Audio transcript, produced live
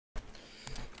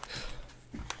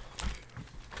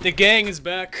The gang is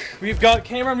back. We've got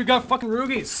Cameron, we've got fucking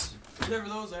Roogies. Whatever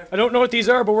those are. I don't know what these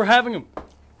are, but we're having them.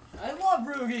 I love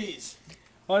Roogies.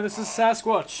 Oh, this is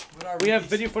Sasquatch. We have Roogies?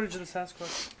 video footage of the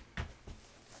Sasquatch.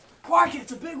 Quarky,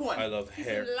 it's a big one. I love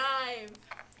hair. Live.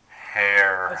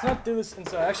 Hair. Let's not do this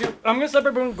inside. Actually, I'm gonna stop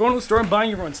everyone going to the store and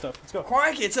buying everyone stuff. Let's go.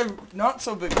 Quarky, it's a not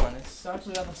so big one. It's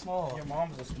actually not a small one. Your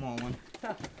mom's a small one.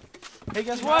 Hey,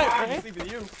 guess what?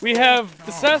 We have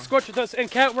the Sasquatch with us and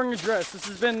Cat wearing a dress. This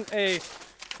has been a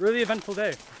really eventful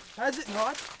day. Has it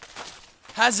not?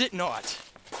 Has it not?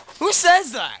 Who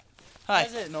says that? Hi.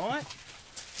 Has it not?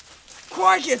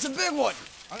 Quarky, it's a big one.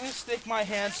 I'm gonna stick my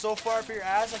hand so far up your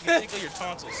ass I can tickle your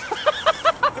tonsils.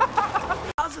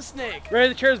 How's a snake? Ray,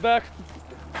 the chair's back.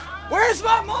 Where's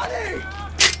my money?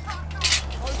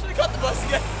 Oh, I should've got the bus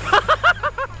again.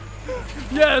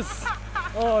 Yes!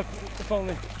 Oh, if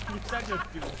only.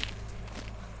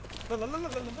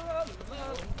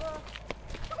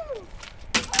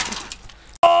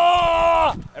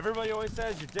 Oh! Everybody always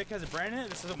says your dick has a brain in it.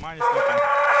 This is what mine is thinking.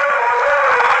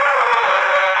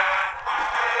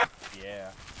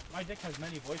 Yeah. My dick has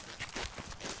many voices.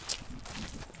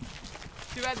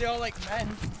 Too bad they all like men.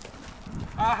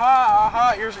 Aha,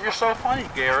 aha, you're so funny,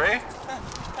 Gary. You're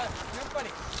funny.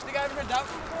 Think I ever heard that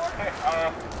one before? Hey,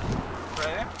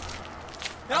 Ray?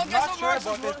 No, I'm not sure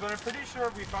about this, but I'm pretty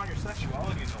sure we found your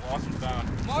sexuality in the lost and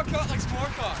found. More cock likes more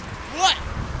cock. What?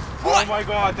 Oh my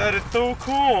god, that is so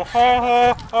cool. Ha ha,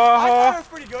 I thought ha it was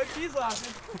pretty good. She's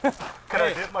laughing. ha. Can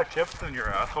I dip my chips in your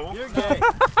asshole? You're gay.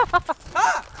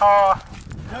 Ha.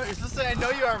 No, you're supposed to say I know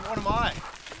you are. What am I?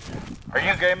 Are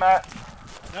you gay, Matt?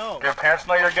 No. Your parents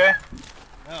know you're gay?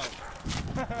 No.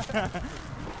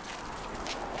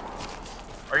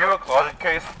 Are you a closet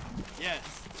case? Yes.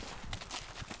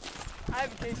 I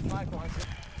have a case in my closet.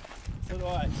 So do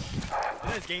I.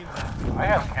 It is game time. I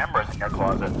have cameras in your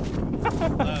closet.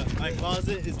 My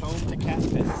closet is home to cat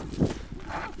piss.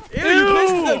 Ew, you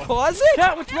pissed in the closet?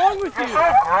 Cat, what's wrong with You're you?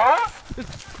 so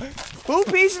gross. Who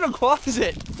pees in a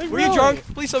closet? Like, Were you really? drunk?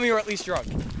 Please tell me you were at least drunk.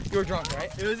 You were drunk, right?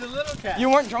 It was a little cat. You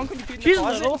weren't drunk when you peed in She's the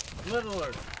closet? little.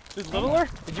 Littler. She's littler?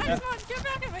 Did you I just wanted to get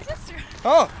back at my sister.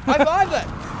 Oh, high five then.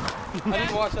 I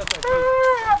didn't watch that.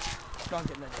 Drunk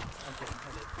at night. I'm kidding.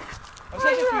 I'm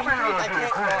saying if you I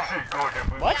can't walk.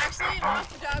 What? Actually lost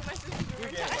the dog my sister's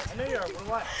doing. I know you are.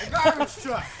 What? A garbage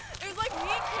truck. It was like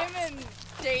me, Kim, and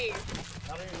Dave.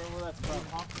 I don't even remember where that's from,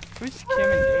 huh? Who's Kim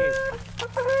and Dave?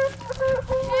 Kim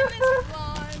is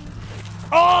blonde.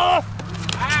 Oh!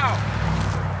 Ow!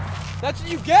 That's what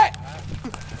you get.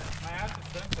 My ass is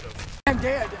sensitive. I'm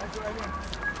gay.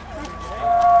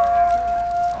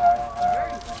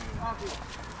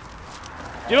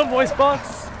 Do you have a voice box?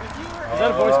 Is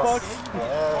that a voice box?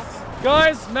 Yes.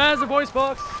 Guys, Matt has a voice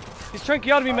box. He's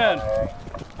Tracheotomy Man.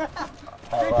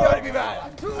 Tracheotomy man.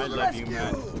 I love you,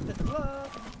 man.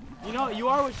 You know, you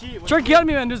are what she...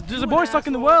 Tracheotomy Man, there's a boy stuck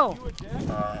in the well.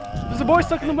 There's a boy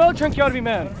stuck in the well, Tracheotomy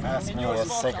Man. Pass me a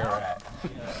cigarette.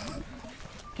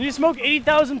 Can you smoke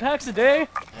 80,000 packs a day?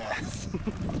 Yes.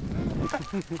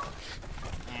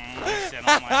 Sit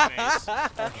on my face.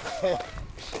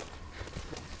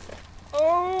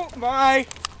 Oh my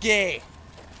gay.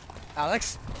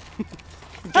 Alex?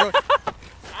 Ow!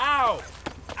 Ow!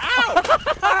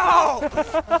 Ow!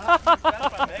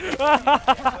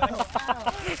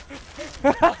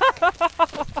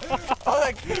 Oh,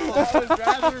 that was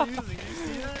rather amusing. You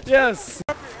see that? Yes.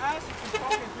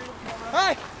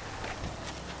 Hi!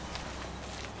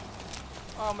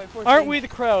 Oh, my poor Aren't thing. we the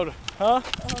crowd? Huh?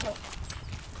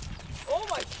 Oh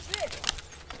my shit!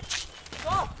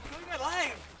 Stop! Look at my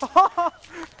leg!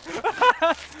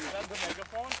 That's the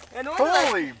megaphone? And no wonder that,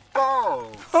 Holy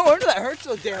balls! no wonder that hurt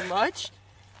so damn much.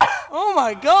 Oh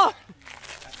my god!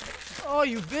 Oh,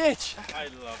 you bitch! I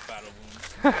love battle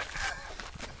wounds.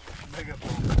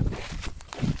 Megaphone.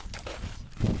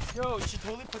 Yo, you should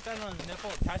totally put that on a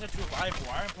nipple, attach it to a live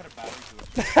wire, and put a battery to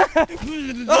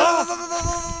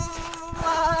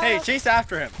it. Hey, chase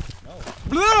after him.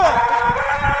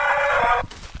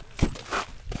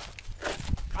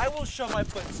 I will shove my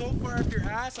foot so far up your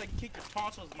ass I can kick your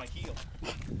tonsils with my heel.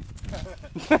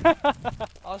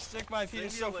 I'll stick my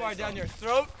penis so far down your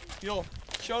throat, you'll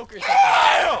choke or something.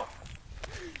 Ow!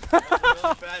 That's a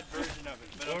really bad version of it.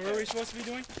 But What were we supposed to be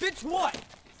doing? Bitch, what?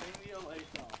 Sing the LA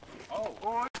song.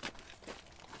 Oh.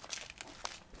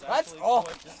 That's all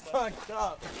fucked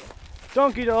up.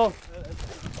 Donkey doll.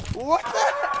 What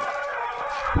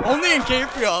the? Only in Cape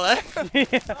Creole, eh?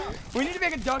 Yeah. We need to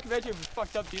make a documentary of the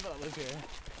fucked up people that live here.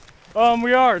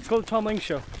 We are. It's called the Tom Ling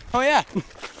Show. Oh yeah.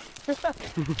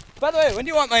 By the way, when do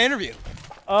you want my interview?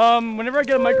 Whenever I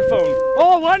get a microphone.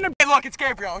 Oh, what? Hey, look, it's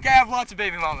Gabriel. Okay, I have lots of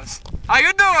baby mamas. How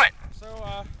you doing?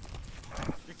 So,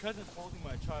 your cousin's holding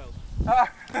my child.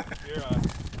 You're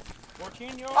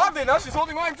 14-year-old? Oddly enough, she's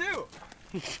holding mine too.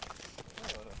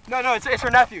 No, it's her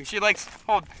nephew. She likes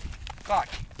hold. Fuck.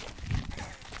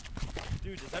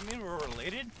 Dude, does that mean we're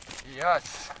related?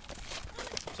 Yes.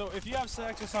 So if you have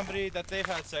sex with somebody that they've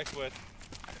had sex with,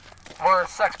 We're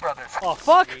sex brothers. Oh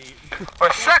fuck! We're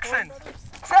sexins.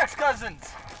 Sex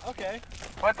cousins. okay.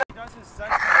 What the? He does his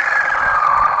sex.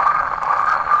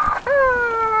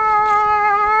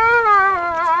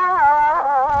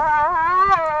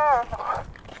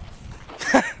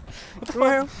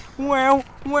 Well.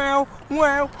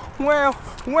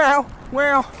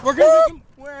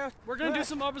 We're gonna do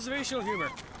some observational humor.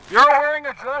 You're wearing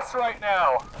a dress right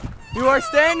now. You are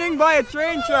standing by a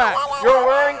train track. You're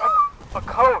wearing a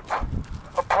coat.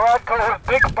 A broad coat with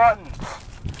big buttons.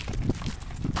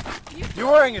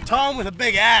 You're wearing a Tom with a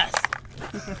big ass.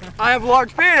 I have a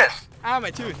large penis. Ah,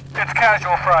 my tooth. It's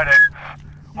casual Friday.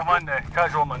 Well, Monday.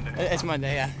 Casual Monday. It's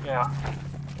Monday, yeah. Yeah.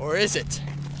 Or is it?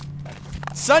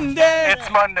 Sunday! It's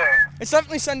Monday. It's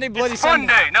definitely Sunday, Bloody It's Sunday.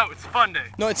 Sunday. No, it's fun day.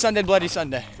 No, it's Sunday, Bloody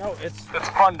Sunday. No, it's It's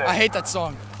fun day. I hate that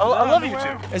song. I love you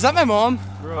too. Is that my mom?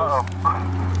 Uh-oh.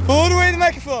 Put away the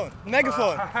microphone.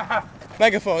 Megaphone.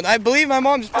 Megaphone. I believe my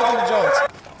mom just pulled into Jones.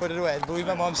 Put it away. I believe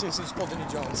my mom seriously just pulled into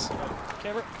Jones.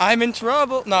 Camera. I'm in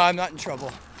trouble. No, I'm not in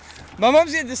trouble. My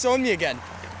mom's gonna disown me again.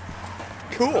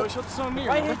 Cool. Oh, shut this on me. if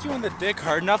I hit you in the dick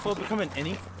hard enough, will it become an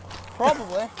innie?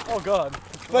 Probably. Oh god.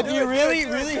 But do you really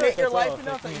hate your life all.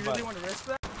 enough that you really want to risk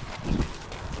that?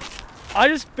 I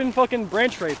just been fucking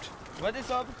branch raped. What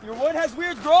is up? Your wood has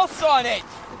weird growths on it.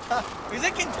 Is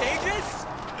it contagious?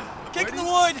 Kick in the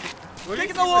wood. Kick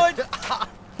in the wood.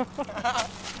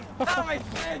 Oh, my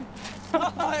shin.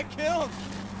 Oh, I killed.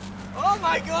 Oh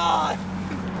my god.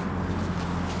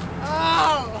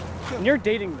 Ow. And you're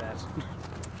dating that.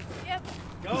 Yep.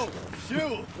 Go.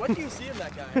 Shoot. What do you see in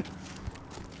that guy?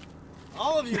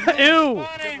 All of you. Ew!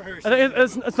 Except for her.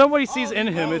 It's not what he sees in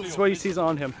him, it's what he sees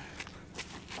on him.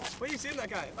 What do you see in that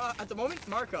guy? At the moment,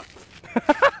 markup.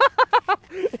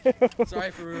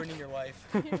 Sorry for ruining your life.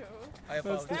 Ew. I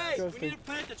apologize. Hey, we need to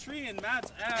plant the tree in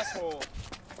Matt's asshole.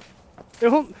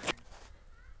 Ew.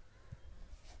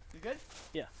 You good?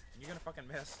 You're gonna fucking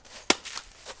miss.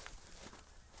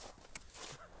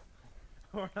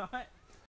 Or not?